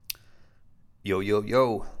Yo, yo,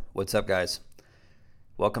 yo. What's up, guys?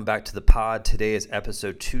 Welcome back to the pod. Today is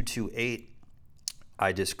episode 228.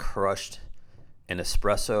 I just crushed an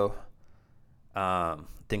espresso. I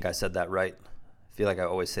think I said that right. I feel like I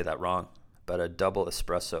always say that wrong, but a double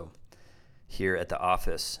espresso here at the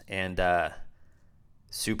office. And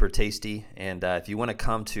super tasty. And if you want to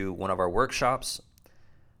come to one of our workshops,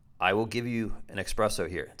 I will give you an espresso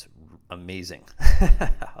here. It's amazing.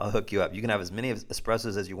 I'll hook you up. You can have as many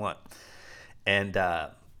espressos as you want. And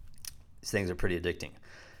these things are pretty addicting.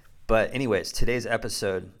 But anyways, today's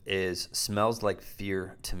episode is Smells Like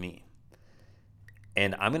Fear to Me.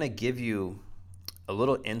 And I'm going to give you a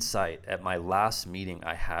little insight at my last meeting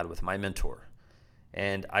I had with my mentor.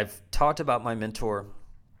 And I've talked about my mentor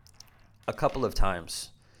a couple of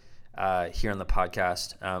times here on the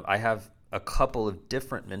podcast. I have a couple of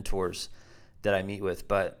different mentors that I meet with,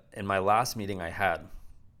 but in my last meeting I had,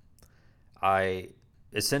 I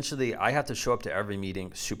have to show up to every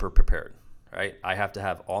meeting super prepared, right? I have to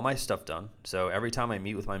have all my stuff done. So every time I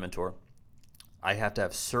meet with my mentor, I have to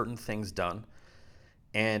have certain things done,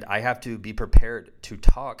 and I have to be prepared to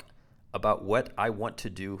talk about what I want to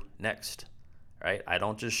do next, right? I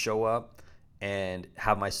don't just show up and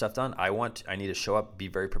have my stuff done. I need to show up, be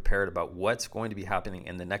very prepared about what's going to be happening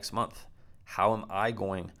in the next month. How am I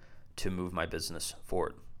going to move my business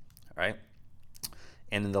forward, right?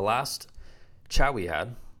 And in the last chat we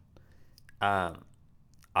had,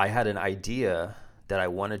 I had an idea that I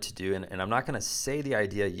wanted to do, and I'm not going to say the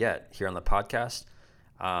idea yet here on the podcast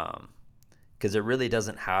because it really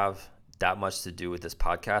doesn't have that much to do with this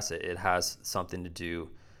podcast. It has something to do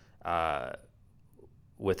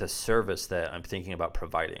with a service that I'm thinking about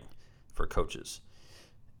providing for coaches.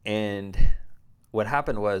 And what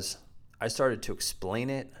happened was I started to explain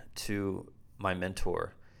it to my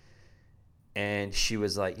mentor, and she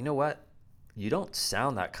was like, you know what? You don't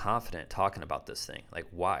sound that confident talking about this thing. Like,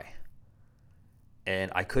 why?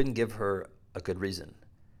 And I couldn't give her a good reason.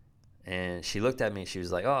 And she looked at me and she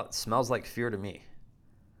was like, oh, it smells like fear to me.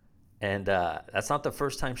 And that's not the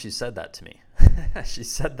first time she said that to me. She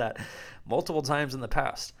said that multiple times in the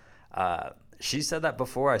past. She said that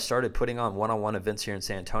before I started putting on one-on-one events here in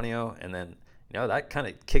San Antonio. And then, that kind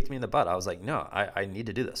of kicked me in the butt. I was like, no, I need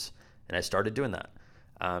to do this. And I started doing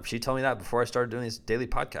that. She told me that before I started doing these daily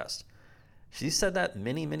podcasts. She said that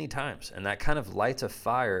many, many times, and that kind of lights a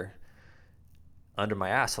fire under my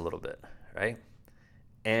ass a little bit, right?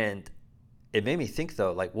 And it made me think,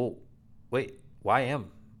 though, like, well, wait, why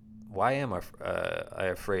am I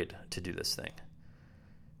afraid to do this thing,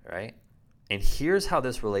 right? And here's how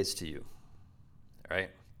this relates to you, right?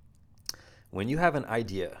 When you have an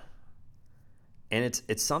idea, and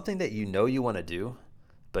it's something that you want to do,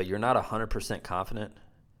 but you're not 100% confident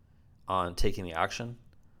on taking the action,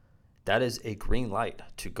 that is a green light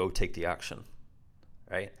to go take the action,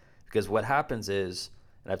 right? Because what happens is,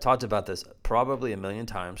 and I've talked about this probably a million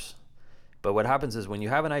times, but what happens is when you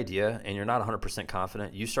have an idea and you're not 100%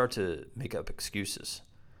 confident, you start to make up excuses.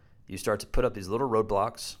 You start to put up these little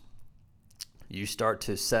roadblocks. You start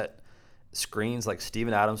to set screens like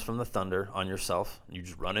Steven Adams from The Thunder on yourself. You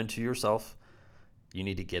just run into yourself. You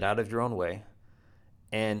need to get out of your own way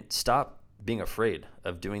and stop being afraid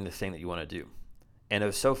of doing the thing that you want to do. And it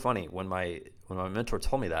was so funny when my mentor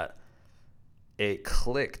told me that, it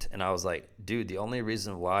clicked, and I was like, dude, the only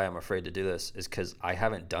reason why I'm afraid to do this is because I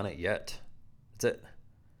haven't done it yet.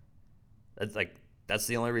 That's it. That's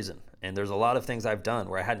the only reason. And there's a lot of things I've done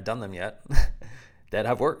where I hadn't done them yet that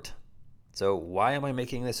have worked. So why am I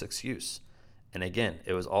making this excuse? And again,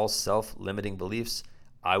 it was all self-limiting beliefs.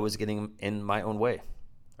 I was getting in my own way,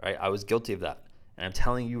 right? I was guilty of that. And I'm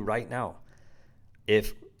telling you right now,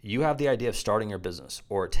 if you have the idea of starting your business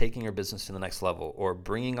or taking your business to the next level or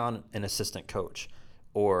bringing on an assistant coach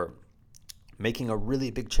or making a really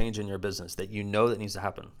big change in your business that that needs to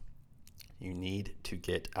happen, you need to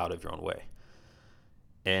get out of your own way.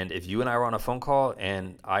 And if you and I were on a phone call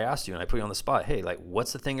and I asked you and I put you on the spot, hey, like,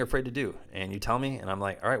 what's the thing you're afraid to do? And you tell me, and I'm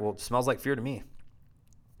like, all right, well, it smells like fear to me,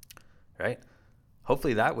 right?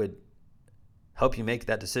 Hopefully that would help you make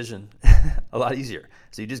that decision a lot easier.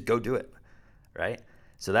 So you just go do it, right?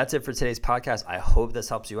 So that's it for today's podcast. I hope this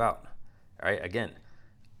helps you out. All right. Again,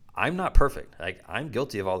 I'm not perfect. Like, I'm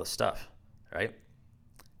guilty of all this stuff, right?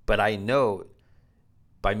 But I know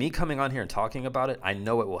by me coming on here and talking about it, I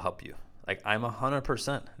know it will help you. Like, I'm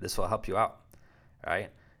 100% this will help you out. All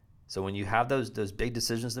right. So when you have those big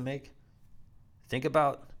decisions to make, think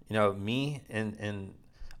about, me and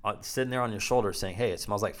sitting there on your shoulder saying, hey, it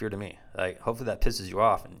smells like fear to me. Like, hopefully that pisses you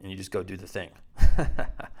off and you just go do the thing.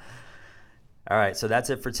 All right, so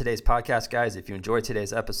that's it for today's podcast, guys. If you enjoyed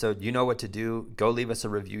today's episode, you know what to do. Go leave us a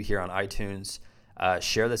review here on iTunes.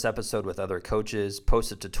 Share this episode with other coaches.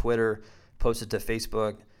 Post it to Twitter. Post it to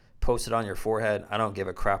Facebook. Post it on your forehead. I don't give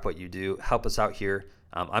a crap what you do. Help us out here.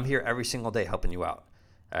 I'm here every single day helping you out.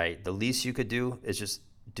 All right, the least you could do is just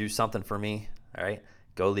do something for me. All right,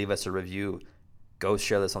 go leave us a review. Go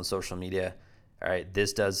share this on social media. All right,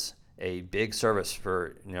 this does a big service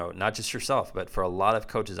for, not just yourself, but for a lot of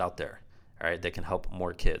coaches out there. All right, that can help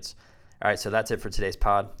more kids. All right, so that's it for today's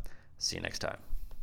pod. See you next time.